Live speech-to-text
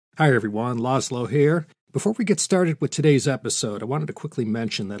Hi everyone, Laszlo here. Before we get started with today's episode, I wanted to quickly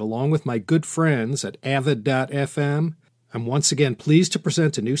mention that along with my good friends at avid.fm, I'm once again pleased to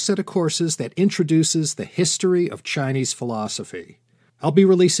present a new set of courses that introduces the history of Chinese philosophy. I'll be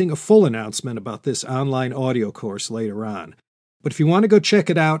releasing a full announcement about this online audio course later on. But if you want to go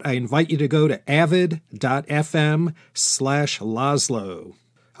check it out, I invite you to go to avid.fm/Laszlo.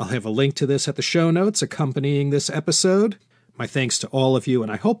 I'll have a link to this at the show notes accompanying this episode. My thanks to all of you,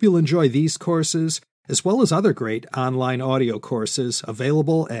 and I hope you'll enjoy these courses, as well as other great online audio courses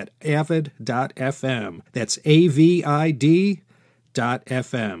available at avid.fm. That's avid.fm.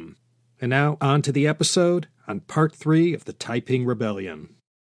 And now, on to the episode on Part 3 of the Taiping Rebellion.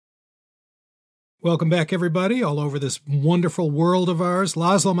 Welcome back, everybody, all over this wonderful world of ours.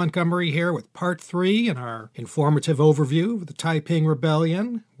 Laszlo Montgomery here with Part 3 in our informative overview of the Taiping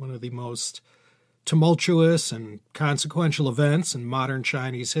Rebellion, one of the most tumultuous and consequential events in modern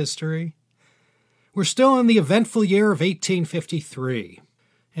Chinese history. We're still in the eventful year of 1853.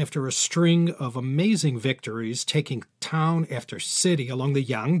 After a string of amazing victories taking town after city along the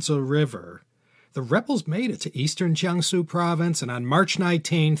Yangtze River, the rebels made it to eastern Jiangsu province, and on March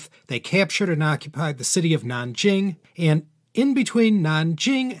 19th, they captured and occupied the city of Nanjing, and in between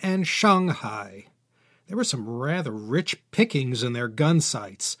Nanjing and Shanghai, there were some rather rich pickings in their gun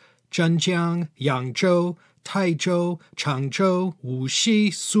sites. Zhenjiang, Yangzhou, Taizhou, Changzhou, Wuxi,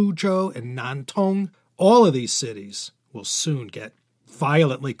 Suzhou, and Nantong. All of these cities will soon get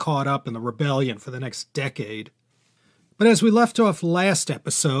violently caught up in the rebellion for the next decade. But as we left off last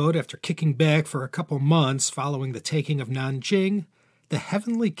episode, after kicking back for a couple months following the taking of Nanjing, the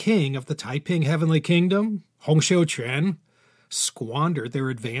Heavenly King of the Taiping Heavenly Kingdom, Hong Xiuquan, squandered their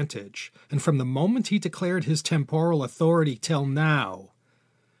advantage, and from the moment he declared his temporal authority till now,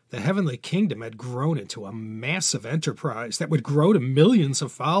 the Heavenly Kingdom had grown into a massive enterprise that would grow to millions of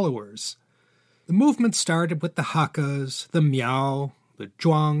followers. The movement started with the Hakkas, the Miao, the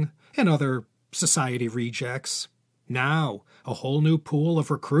Zhuang, and other society rejects. Now, a whole new pool of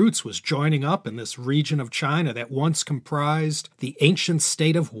recruits was joining up in this region of China that once comprised the ancient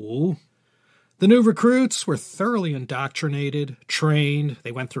state of Wu. The new recruits were thoroughly indoctrinated, trained,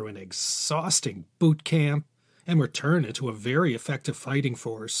 they went through an exhausting boot camp, and were turned into a very effective fighting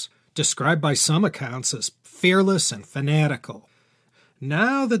force, described by some accounts as fearless and fanatical.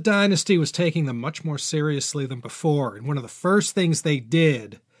 Now the dynasty was taking them much more seriously than before, and one of the first things they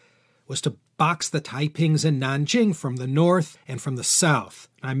did was to box the Taipings in Nanjing from the north and from the south.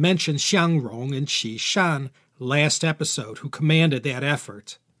 I mentioned Xiangrong and Xishan last episode, who commanded that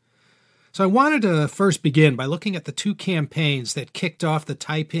effort. So I wanted to first begin by looking at the two campaigns that kicked off the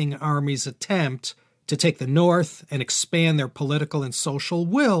Taiping Army's attempt to take the north and expand their political and social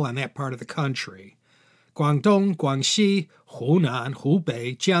will on that part of the country. Guangdong, Guangxi, Hunan,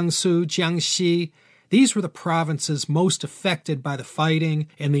 Hubei, Jiangsu, Jiangxi, these were the provinces most affected by the fighting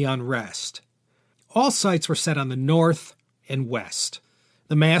and the unrest. All sights were set on the north and west.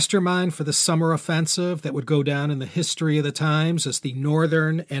 The mastermind for the summer offensive that would go down in the history of the times as the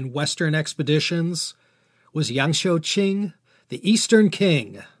northern and western expeditions was Yang Xiuqing, the Eastern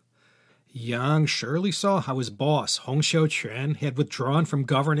King. Yang surely saw how his boss, Hong Xiuquan, had withdrawn from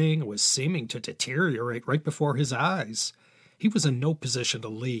governing and was seeming to deteriorate right before his eyes. He was in no position to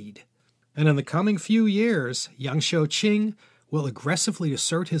lead. And in the coming few years, Yang Xiuqing will aggressively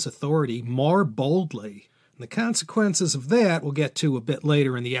assert his authority more boldly. And the consequences of that we'll get to a bit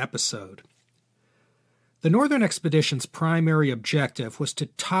later in the episode. The Northern Expedition's primary objective was to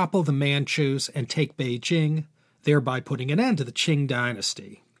topple the Manchus and take Beijing, thereby putting an end to the Qing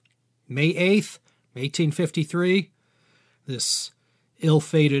Dynasty. May 8th, 1853, this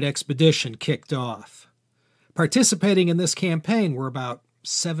ill-fated expedition kicked off. Participating in this campaign were about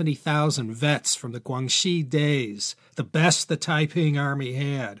 70,000 vets from the Guangxi days, the best the Taiping Army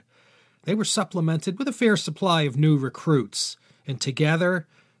had. They were supplemented with a fair supply of new recruits, and together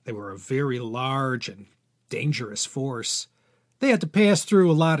they were a very large and dangerous force. They had to pass through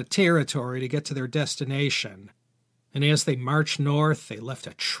a lot of territory to get to their destination. And as they marched north, they left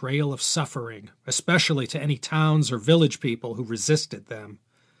a trail of suffering, especially to any towns or village people who resisted them.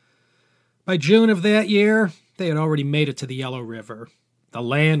 By June of that year, they had already made it to the Yellow River. The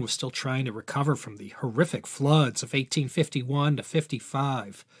land was still trying to recover from the horrific floods of 1851 to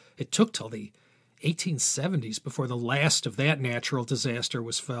 55. It took till the 1870s before the last of that natural disaster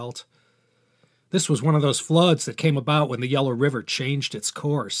was felt. This was one of those floods that came about when the Yellow River changed its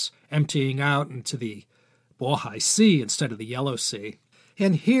course, emptying out into the Bohai Sea instead of the Yellow Sea.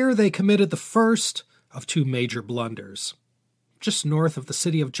 And here they committed the first of two major blunders. just north of the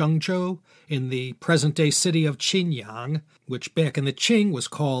city of Zhengzhou, in the present-day city of Qinyang, which back in the Qing was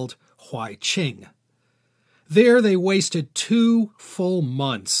called Huaiqing. There they wasted 2 full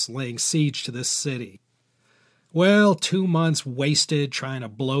months laying siege to this city. Well, 2 months wasted trying to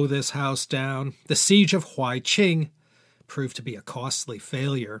blow this house down. The siege of Huaiqing proved to be a costly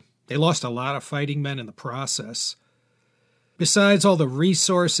failure. They lost a lot of fighting men in the process. Besides all the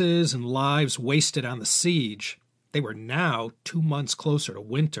resources and lives wasted on the siege, they were now 2 months closer to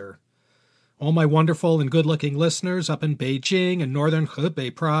winter. All my wonderful and good-looking listeners up in Beijing and northern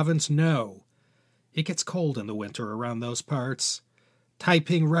Hebei province know it gets cold in the winter around those parts.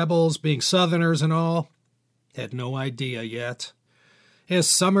 Taiping rebels, being southerners and all, had no idea yet. As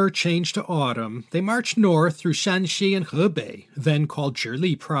summer changed to autumn, they marched north through Shanxi and Hebei, then called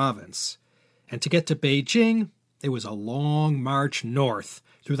Zhili province. And to get to Beijing, it was a long march north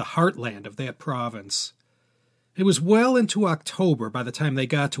through the heartland of that province. It was well into October by the time they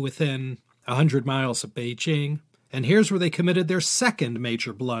got to within 100 miles of Beijing, and here's where they committed their second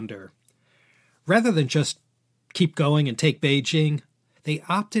major blunder. Rather than just keep going and take Beijing, they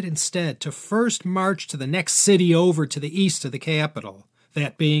opted instead to first march to the next city over to the east of the capital,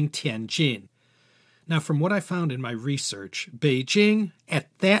 that being Tianjin. Now, from what I found in my research, Beijing, at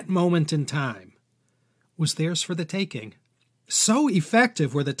that moment in time, was theirs for the taking. So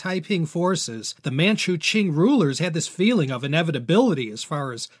effective were the Taiping forces, the Manchu Qing rulers had this feeling of inevitability as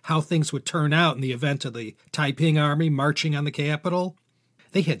far as how things would turn out in the event of the Taiping army marching on the capital.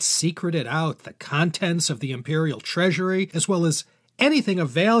 They had secreted out the contents of the imperial treasury, as well as anything of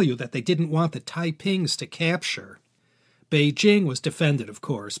value that they didn't want the Taipings to capture. Beijing was defended, of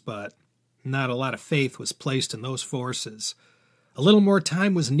course, but not a lot of faith was placed in those forces. A little more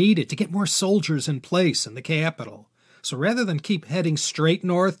time was needed to get more soldiers in place in the capital. So rather than keep heading straight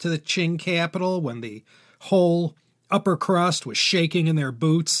north to the Qing capital when the whole upper crust was shaking in their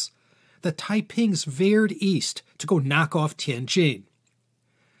boots, the Taipings veered east to go knock off Tianjin.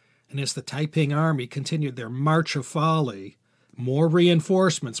 And as the Taiping army continued their march of folly, more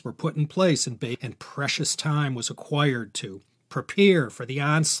reinforcements were put in place in Beijing, and precious time was acquired to prepare for the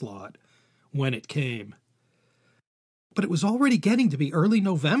onslaught when it came. But it was already getting to be early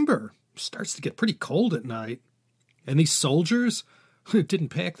November. It starts to get pretty cold at night. And these soldiers didn't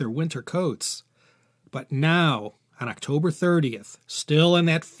pack their winter coats. But now, on October 30th, still in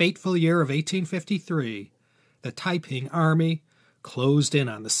that fateful year of 1853, the Taiping army closed in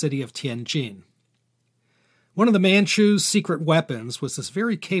on the city of Tianjin. One of the Manchus' secret weapons was this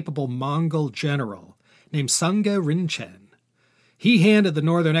very capable Mongol general named Sangye Rinchen. He handed the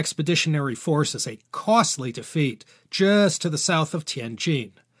Northern Expeditionary Forces a costly defeat just to the south of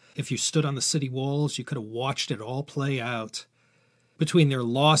Tianjin. If you stood on the city walls, you could have watched it all play out. Between their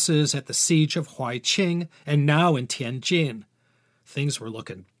losses at the siege of Huaiqing and now in Tianjin, things were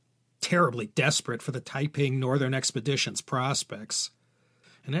looking terribly desperate for the Taiping Northern Expedition's prospects.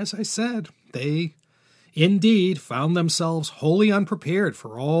 And as I said, they indeed found themselves wholly unprepared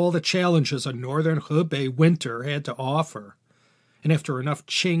for all the challenges a northern Hebei winter had to offer. And after enough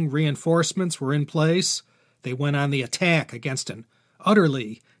Qing reinforcements were in place, they went on the attack against an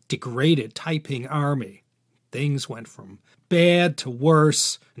utterly degraded Taiping army. Things went from bad to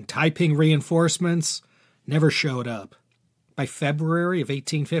worse, and Taiping reinforcements never showed up. By February of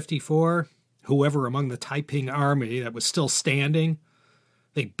 1854, whoever among the Taiping army that was still standing,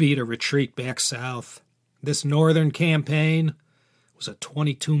 they beat a retreat back south. This northern campaign was a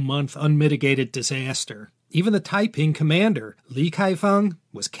 22-month unmitigated disaster. Even the Taiping commander, Li Kaifeng,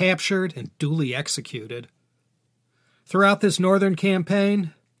 was captured and duly executed. Throughout this northern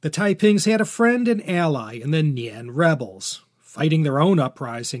campaign, the Taipings had a friend and ally in the Nian rebels, fighting their own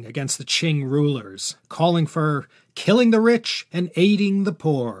uprising against the Qing rulers, calling for killing the rich and aiding the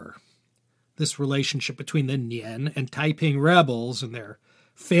poor. This relationship between the Nian and Taiping rebels and their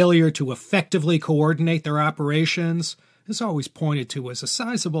failure to effectively coordinate their operations is always pointed to as a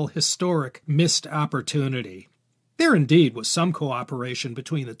sizable historic missed opportunity. There indeed was some cooperation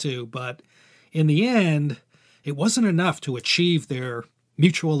between the two, but in the end, it wasn't enough to achieve their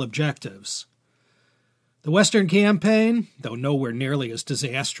mutual objectives. The Western campaign, though nowhere nearly as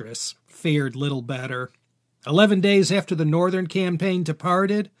disastrous, fared little better. 11 days after the Northern campaign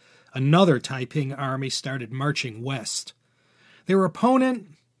departed, another Taiping army started marching west. Their opponent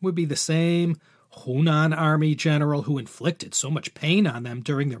would be the same Hunan army general who inflicted so much pain on them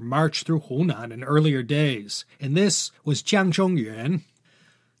during their march through Hunan in earlier days, and this was Jiang Zhongyuan.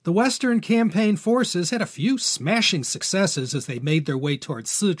 The Western campaign forces had a few smashing successes as they made their way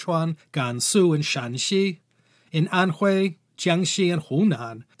towards Sichuan, Gansu, and Shanxi. In Anhui, Jiangxi and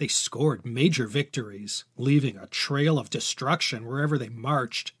Hunan, they scored major victories, leaving a trail of destruction wherever they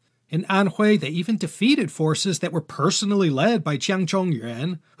marched. In Anhui, they even defeated forces that were personally led by Jiang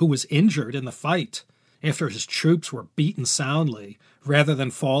Zhongyuan, who was injured in the fight, after his troops were beaten soundly. Rather than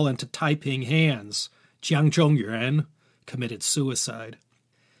fall into Taiping hands, Jiang Zhongyuan committed suicide.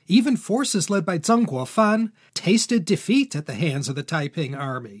 Even forces led by Zheng Guofan tasted defeat at the hands of the Taiping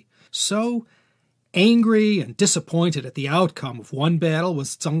army. So, angry and disappointed at the outcome of one battle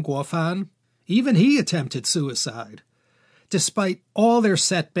was Zheng Guofan. Even he attempted suicide. Despite all their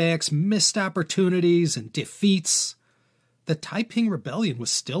setbacks, missed opportunities, and defeats, the Taiping Rebellion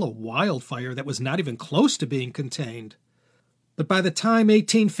was still a wildfire that was not even close to being contained. But by the time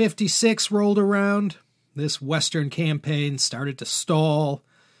 1856 rolled around, this Western campaign started to stall,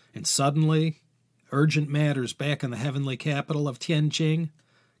 and suddenly, urgent matters back in the heavenly capital of Tianjin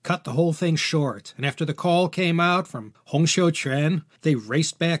cut the whole thing short, and after the call came out from Hongxiuquan, they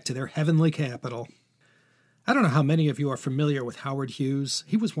raced back to their heavenly capital. I don't know how many of you are familiar with Howard Hughes.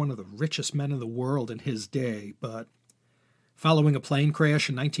 He was one of the richest men in the world in his day, but following a plane crash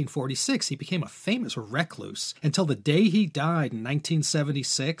in 1946, he became a famous recluse until the day he died in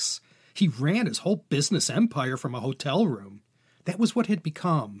 1976. He ran his whole business empire from a hotel room. That was what had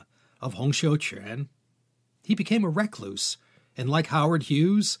become of Hongxiuquan. He became a recluse, and like Howard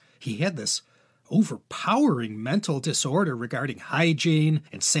Hughes, he had this overpowering mental disorder regarding hygiene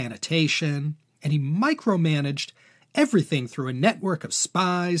and sanitation, and he micromanaged everything through a network of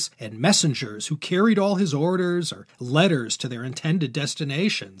spies and messengers who carried all his orders or letters to their intended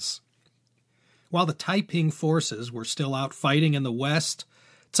destinations. While the Taiping forces were still out fighting in the west,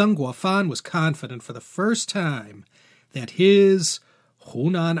 Zheng Guofan was confident for the first time that his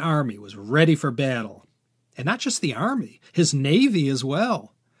Hunan army was ready for battle. And not just the army, his navy as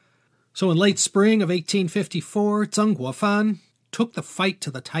well. So in late spring of 1854, Zheng Guofan took the fight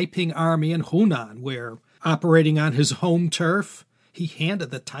to the Taiping army in Hunan, where, operating on his home turf, he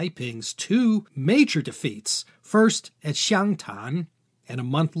handed the Taipings two major defeats, first at Xiangtan, and a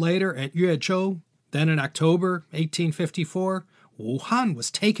month later at Yuezhou. Then in October 1854, Wuhan was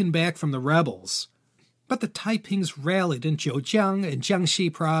taken back from the rebels. But the Taipings rallied in Zhejiang and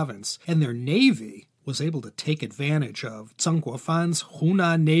Jiangxi province, and their navy was able to take advantage of Zheng Guofan's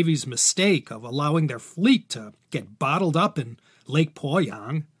Hunan Navy's mistake of allowing their fleet to get bottled up in Lake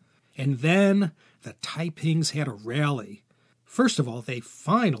Poyang. And then the Taipings had a rally. First of all, they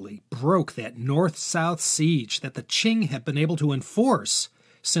finally broke that north-south siege that the Qing had been able to enforce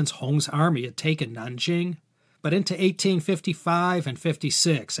since Hong's army had taken Nanjing. But into 1855 and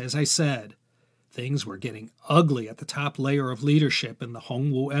 56, as I said, things were getting ugly at the top layer of leadership in the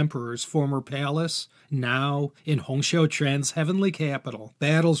Hongwu Emperor's former palace. Now, in Hongxiuquan's heavenly capital,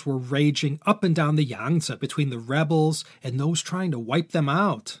 battles were raging up and down the Yangtze between the rebels and those trying to wipe them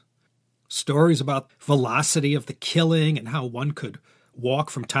out. Stories about velocity of the killing and how one could walk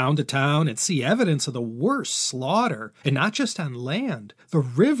from town to town and see evidence of the worst slaughter, and not just on land. The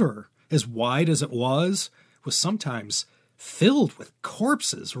river, as wide as it was sometimes filled with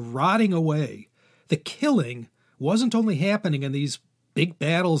corpses rotting away. The killing wasn't only happening in these big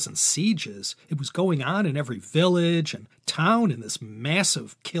battles and sieges, it was going on in every village and town in this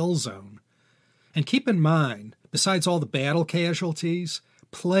massive kill zone. And keep in mind, besides all the battle casualties,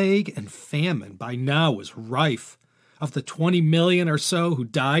 plague and famine by now was rife. Of the 20 million or so who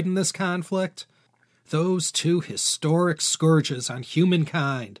died in this conflict, those two historic scourges on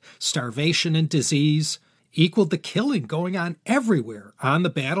humankind, starvation and disease, equaled the killing going on everywhere, on the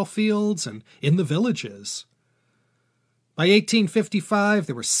battlefields and in the villages. By 1855,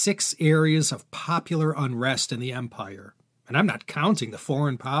 there were 6 areas of popular unrest in the empire, and I'm not counting the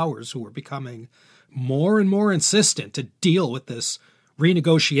foreign powers who were becoming more and more insistent to deal with this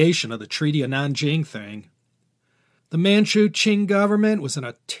renegotiation of the Treaty of Nanjing thing. The Manchu Qing government was in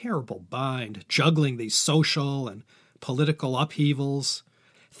a terrible bind, juggling these social and political upheavals.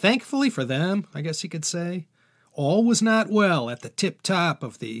 Thankfully for them, I guess you could say, all was not well at the tip-top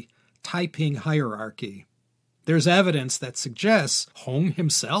of the Taiping hierarchy. There's evidence that suggests Hong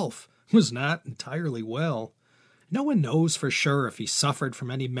himself was not entirely well. No one knows for sure if he suffered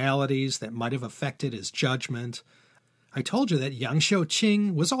from any maladies that might have affected his judgment. I told you that Yang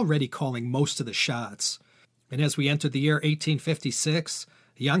Xiuqing was already calling most of the shots. And as we entered the year 1856,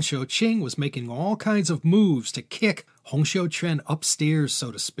 Yang Xiuqing was making all kinds of moves to kick Hongxiuquan upstairs,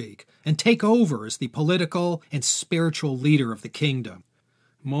 so to speak, and take over as the political and spiritual leader of the kingdom.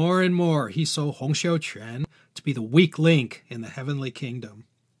 More and more he saw Hongxiuquan to be the weak link in the heavenly kingdom.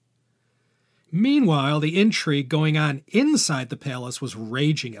 Meanwhile, the intrigue going on inside the palace was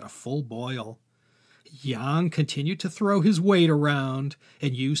raging at a full boil. Yang continued to throw his weight around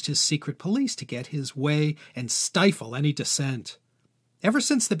and used his secret police to get his way and stifle any dissent. Ever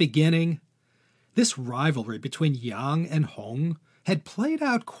since the beginning, this rivalry between Yang and Hong had played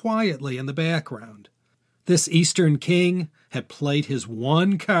out quietly in the background. This Eastern king had played his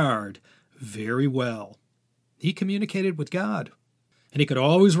one card very well. He communicated with God, and he could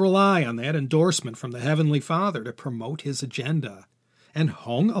always rely on that endorsement from the Heavenly Father to promote his agenda. And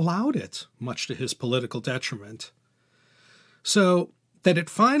Hong allowed it, much to his political detriment. So that it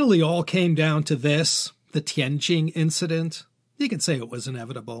finally all came down to this, the Nanjing incident, you can say it was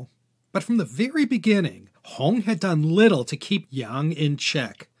inevitable. But from the very beginning, Hong had done little to keep Yang in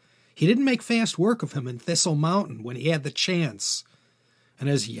check. He didn't make fast work of him in Thistle Mountain when he had the chance. And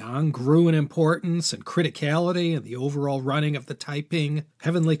as Yang grew in importance and criticality in the overall running of the Taiping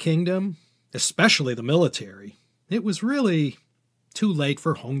Heavenly Kingdom, especially the military, it was really too late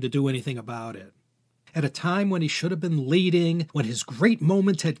for Hong to do anything about it. At a time when he should have been leading, when his great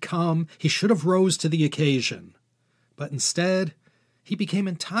moment had come, he should have rose to the occasion. But instead, he became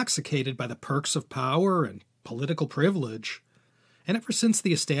intoxicated by the perks of power and political privilege. And ever since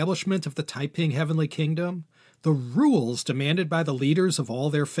the establishment of the Taiping Heavenly Kingdom, the rules demanded by the leaders of all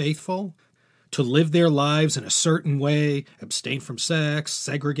their faithful, to live their lives in a certain way, abstain from sex,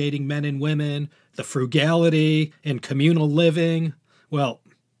 segregating men and women, the frugality and communal living, well,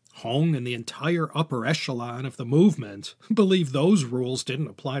 Hong and the entire upper echelon of the movement believed those rules didn't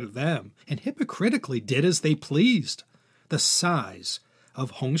apply to them, and hypocritically did as they pleased. The size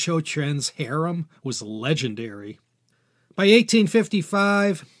of Hong Xiuquan's harem was legendary. By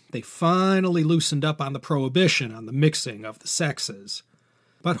 1855, they finally loosened up on the prohibition on the mixing of the sexes.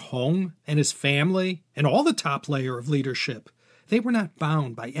 But Hong and his family, and all the top layer of leadership, they were not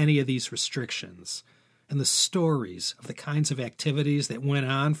bound by any of these restrictions. And the stories of the kinds of activities that went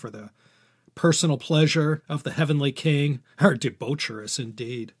on for the personal pleasure of the Heavenly King are debaucherous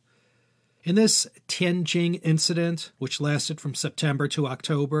indeed. In this Nanjing incident, which lasted from September to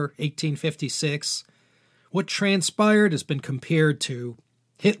October 1856, what transpired has been compared to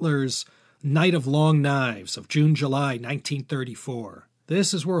Hitler's Night of Long Knives of June-July 1934.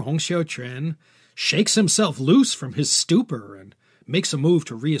 This is where Hong Xiuquan shakes himself loose from his stupor and makes a move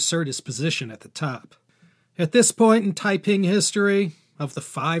to reassert his position at the top. At this point in Taiping history, of the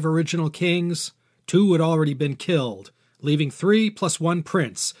 5 original kings, 2 had already been killed, leaving 3 plus 1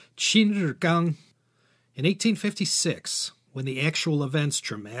 prince, Qing Dynasty. In 1856, when the actual events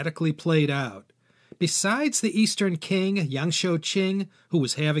dramatically played out, besides the Eastern king, Yang Xiuqing, who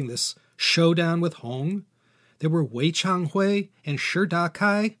was having this showdown with Hong, there were Wei Changhui and Shi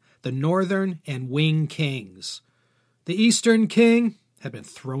Dakai, the Northern and Wing kings. The Eastern king had been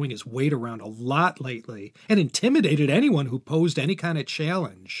throwing his weight around a lot lately and intimidated anyone who posed any kind of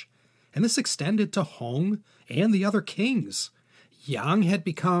challenge. And this extended to Hong and the other kings. Yang had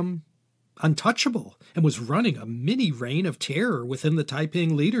become untouchable and was running a mini reign of terror within the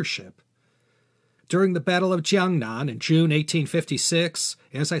Taiping leadership. During the Battle of Jiangnan in June 1856,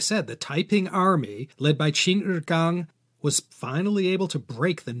 as I said, the Taiping army, led by Qing Dynasty, was finally able to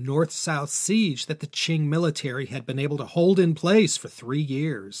break the north-south siege that the Qing military had been able to hold in place for 3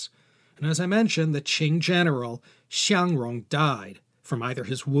 years. And as I mentioned, the Qing general Xiangrong died from either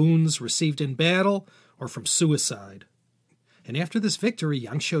his wounds received in battle or from suicide. And after this victory,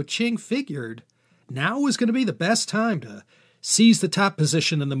 Yang Xiuqing figured now was going to be the best time to seize the top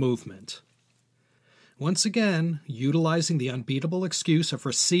position in the movement. Once again, utilizing the unbeatable excuse of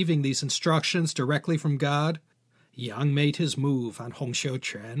receiving these instructions directly from God, Yang made his move on Hong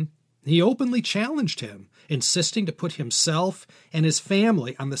Xiuquan. He openly challenged him, insisting to put himself and his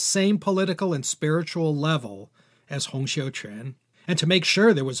family on the same political and spiritual level as Hong Xiuquan, and to make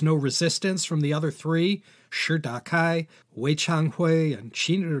sure there was no resistance from the other 3, Shi Dakai, Wei Changhui, and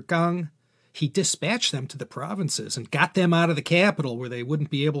Qin Dynasty. He dispatched them to the provinces and got them out of the capital where they wouldn't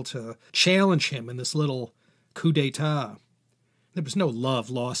be able to challenge him in this little coup d'etat. There was no love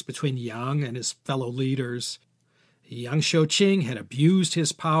lost between Yang and his fellow leaders. Yang Xiuqing had abused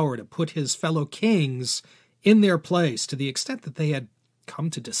his power to put his fellow kings in their place to the extent that they had come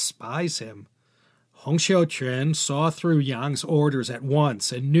to despise him. Hong Xiuquan saw through Yang's orders at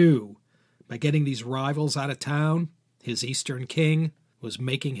once and knew, by getting these rivals out of town, his Eastern king was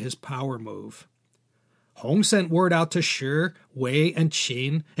making his power move. Hong sent word out to Shi, Wei, and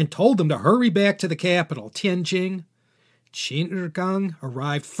Qin and told them to hurry back to the capital, Tianjin. Qin Dynasty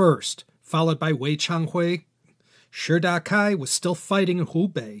arrived first, followed by Wei Changhui. Shi Dakai was still fighting in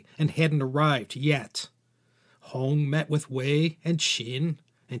Hubei and hadn't arrived yet. Hong met with Wei and Qin,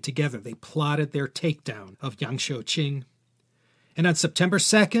 and together they plotted their takedown of Yang Xiuqing. And on September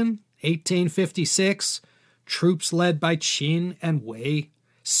 2nd, 1856, troops led by Qin and Wei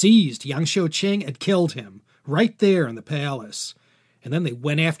seized Yang Shouqing and killed him right there in the palace. And then they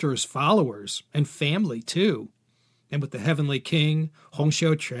went after his followers and family too. And with the heavenly king, Hong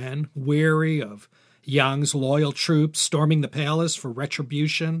Xiuquan, weary of Yang's loyal troops storming the palace for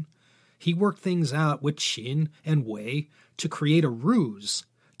retribution, he worked things out with Qin and Wei to create a ruse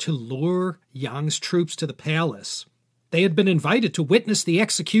to lure Yang's troops to the palace. They had been invited to witness the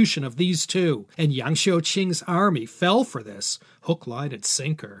execution of these two, and Yang Shouqing's army fell for this, hook, line, and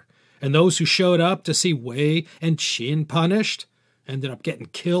sinker. And those who showed up to see Wei and Qin punished ended up getting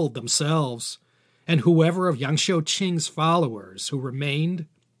killed themselves. And whoever of Yang Shouqing's followers who remained,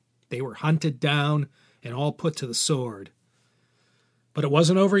 they were hunted down and all put to the sword. But it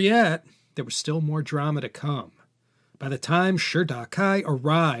wasn't over yet. There was still more drama to come. By the time Shi Dakai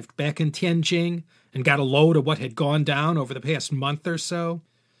arrived back in Tianjin and got a load of what had gone down over the past month or so,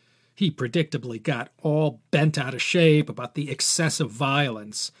 he predictably got all bent out of shape about the excessive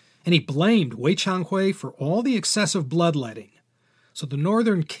violence, and he blamed Wei Changhui for all the excessive bloodletting. So the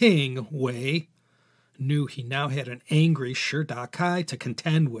northern king, Wei, knew he now had an angry Shi Dakai to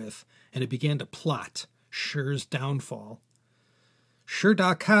contend with, and he began to plot Shi's downfall. Shi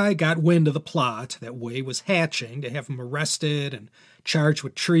Dakai got wind of the plot that Wei was hatching to have him arrested and charged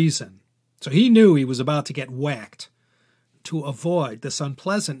with treason, so he knew he was about to get whacked. To avoid this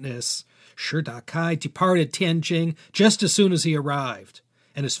unpleasantness, Shi Dakai departed Tianjin just as soon as he arrived,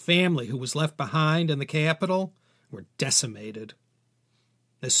 and his family, who was left behind in the capital, were decimated.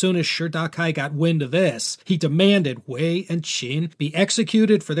 As soon as Shi Dakai got wind of this, he demanded Wei and Qin be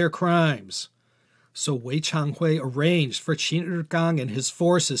executed for their crimes. So Wei Changhui arranged for Qin Ergang and his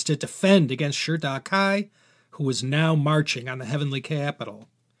forces to defend against Shi Dakai, who was now marching on the heavenly capital.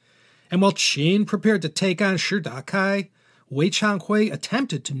 And while Qin prepared to take on Shi Dakai, Wei Changhui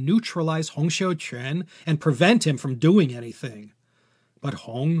attempted to neutralize Hong Xiuquan and prevent him from doing anything. But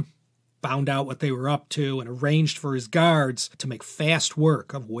Hong found out what they were up to and arranged for his guards to make fast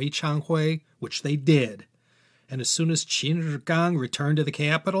work of Wei Changhui, which they did. And as soon as Qin Ergang returned to the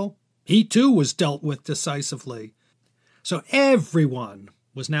capital, he too was dealt with decisively. So everyone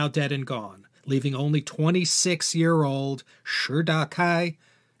was now dead and gone, leaving only 26-year-old Shi Dakai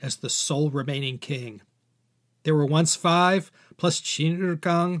as the sole remaining king. There were once 5, plus Qin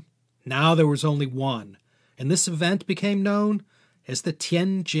Ergang. Now there was only 1, and this event became known as the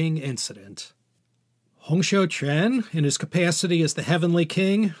Tianjin Incident. Hong Xiuquan, in his capacity as the heavenly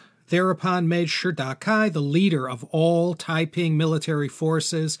king, thereupon made Shi Dakai the leader of all Taiping military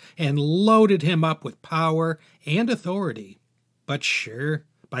forces and loaded him up with power and authority. But Shi,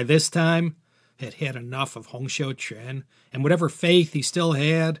 by this time, had had enough of Hong Xiuquan, and whatever faith he still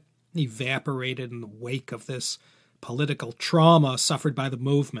had evaporated in the wake of this political trauma suffered by the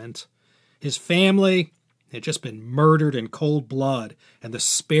movement. His family had just been murdered in cold blood, and the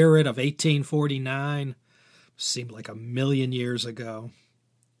spirit of 1849 seemed like 1,000,000 years ago.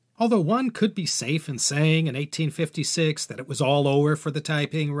 Although one could be safe in saying in 1856 that it was all over for the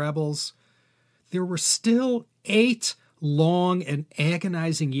Taiping rebels, there were still 8 long and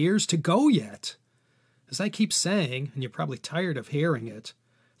agonizing years to go yet. As I keep saying, and you're probably tired of hearing it,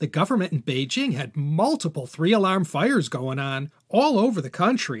 the government in Beijing had multiple 3-alarm fires going on all over the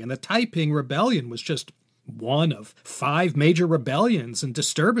country, and the Taiping Rebellion was just one of 5 major rebellions and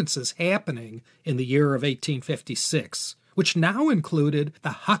disturbances happening in the year of 1856, which now included the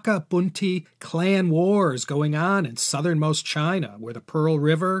Hakka Bunti clan wars going on in southernmost China, where the Pearl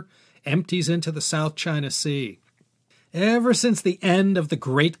River empties into the South China Sea. Ever since the end of the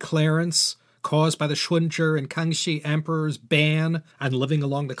Great Clearance, caused by the Shunzhi and Kangxi emperors' ban on living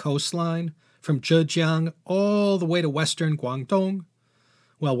along the coastline, from Zhejiang all the way to western Guangdong,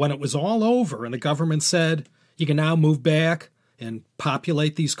 well, when it was all over and the government said, you can now move back and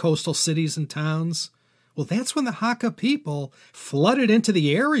populate these coastal cities and towns, well, that's when the Hakka people flooded into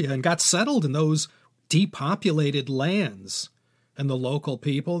the area and got settled in those depopulated lands. And the local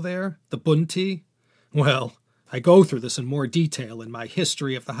people there, the Bunti, well, I go through this in more detail in my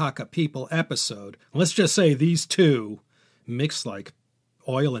History of the Hakka People episode. Let's just say these two mixed like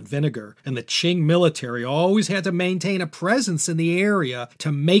oil and vinegar, and the Qing military always had to maintain a presence in the area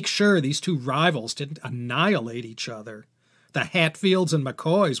to make sure these two rivals didn't annihilate each other. The Hatfields and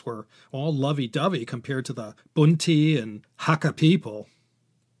McCoys were all lovey-dovey compared to the Bunti and Hakka people.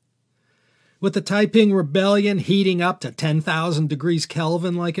 With the Taiping Rebellion heating up to 10,000 degrees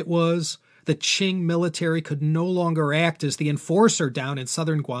Kelvin like it was, the Qing military could no longer act as the enforcer down in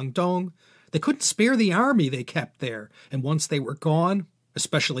southern Guangdong. They couldn't spare the army they kept there, and once they were gone,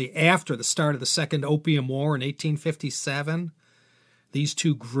 especially after the start of the Second Opium War in 1857, These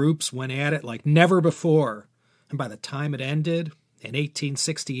two groups went at it like never before, and by the time it ended, in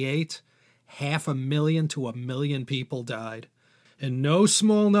 1868, 500,000 to 1 million people died. And no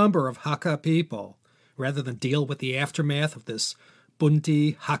small number of Hakka people, rather than deal with the aftermath of this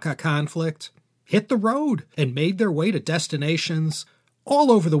Bunti-Hakka conflict, hit the road and made their way to destinations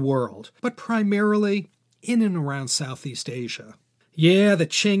all over the world, but primarily in and around Southeast Asia. Yeah, the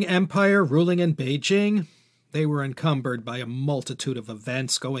Qing Empire ruling in Beijing, they were encumbered by a multitude of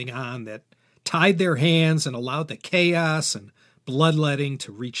events going on that tied their hands and allowed the chaos and bloodletting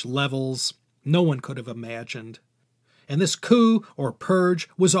to reach levels no one could have imagined. And this coup or purge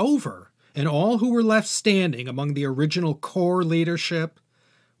was over, and all who were left standing among the original core leadership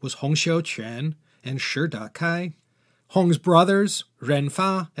was Hong Xiuquan and Shi Dakai. Hong's brothers, Ren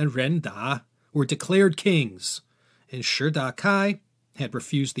Fa and Ren Da, were declared kings, and Shi Dakai had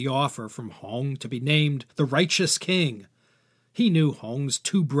refused the offer from Hong to be named the righteous king. He knew Hong's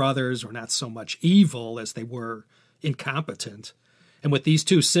two brothers were not so much evil as they were incompetent, and with these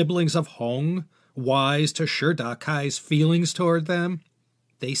two siblings of Hong wise to Shi Dakai's feelings toward them,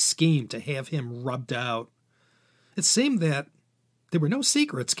 they schemed to have him rubbed out. It seemed that there were no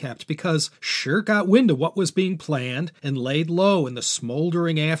secrets kept because Shi got wind of what was being planned and laid low in the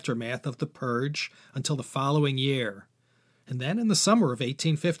smoldering aftermath of the purge until the following year. And then in the summer of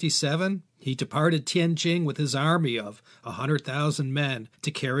 1857, he departed Tianjin with his army of 100,000 men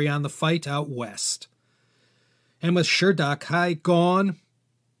to carry on the fight out west. And with Shi Dakai gone,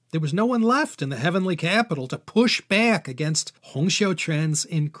 there was no one left in the heavenly capital to push back against Hong Xiuquan's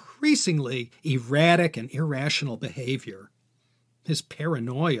increasingly erratic and irrational behavior. His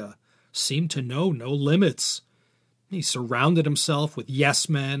paranoia seemed to know no limits. He surrounded himself with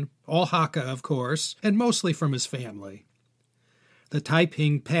yes-men, all Hakka, of course, and mostly from his family. The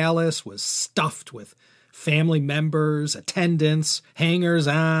Taiping Palace was stuffed with family members, attendants,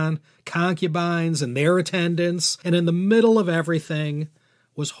 hangers-on, concubines, and their attendants, and in the middle of everything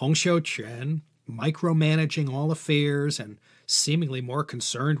was Hong Xiuquan, micromanaging all affairs and seemingly more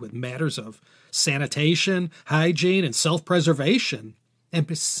concerned with matters of sanitation, hygiene, and self-preservation. And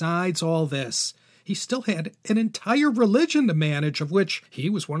besides all this, he still had an entire religion to manage, of which he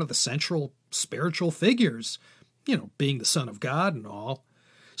was one of the central spiritual figures, being the Son of God and all.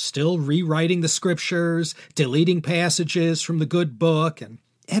 Still rewriting the scriptures, deleting passages from the good book, and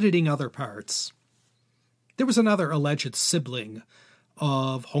editing other parts. There was another alleged sibling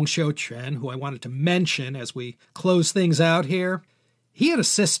of Hong Xiuquan who I wanted to mention as we close things out here. He had a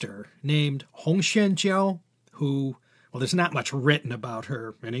sister named Hong Xuanjiao, who, well, there's not much written about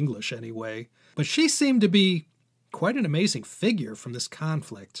her, in English anyway, but she seemed to be quite an amazing figure from this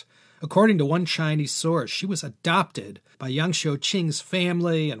conflict. According to one Chinese source, she was adopted by Yang Xiuqing's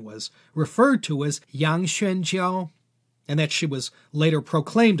family and was referred to as Yang Xuanjiao, and that she was later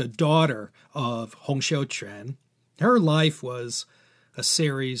proclaimed a daughter of Hong Xiuquan. Her life was a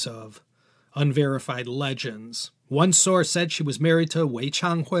series of unverified legends. One source said she was married to Wei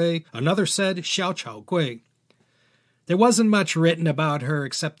Changhui, another said Xiao Chaogui. There wasn't much written about her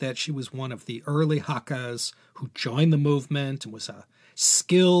except that she was one of the early Hakkas who joined the movement and was a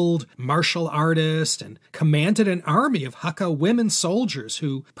skilled martial artist and commanded an army of Hakka women soldiers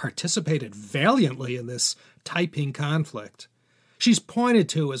who participated valiantly in this Taiping conflict. She's pointed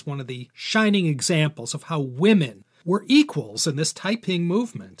to as one of the shining examples of how women were equals in this Taiping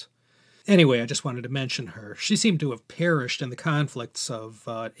movement. Anyway, I just wanted to mention her. She seemed to have perished in the conflicts of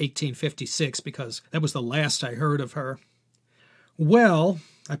 1856 because that was the last I heard of her. Well,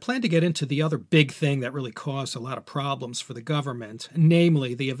 I plan to get into the other big thing that really caused a lot of problems for the government,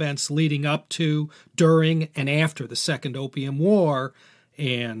 namely the events leading up to, during, and after the Second Opium War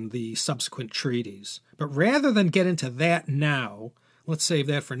and the subsequent treaties. But rather than get into that now, let's save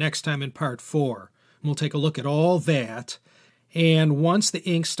that for next time in Part 4. We'll take a look at all that. And once the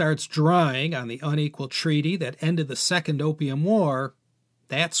ink starts drying on the unequal treaty that ended the Second Opium War,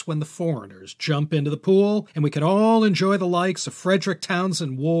 that's when the foreigners jump into the pool, and we can all enjoy the likes of Frederick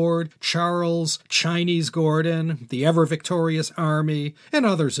Townsend Ward, Charles, Chinese Gordon, the ever-victorious Army, and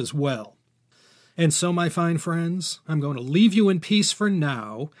others as well. And so, my fine friends, I'm going to leave you in peace for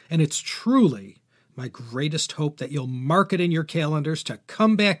now, and it's truly my greatest hope that you'll mark it in your calendars to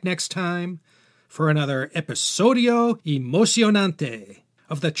come back next time for another episodio emocionante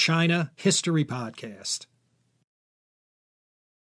of the China History Podcast.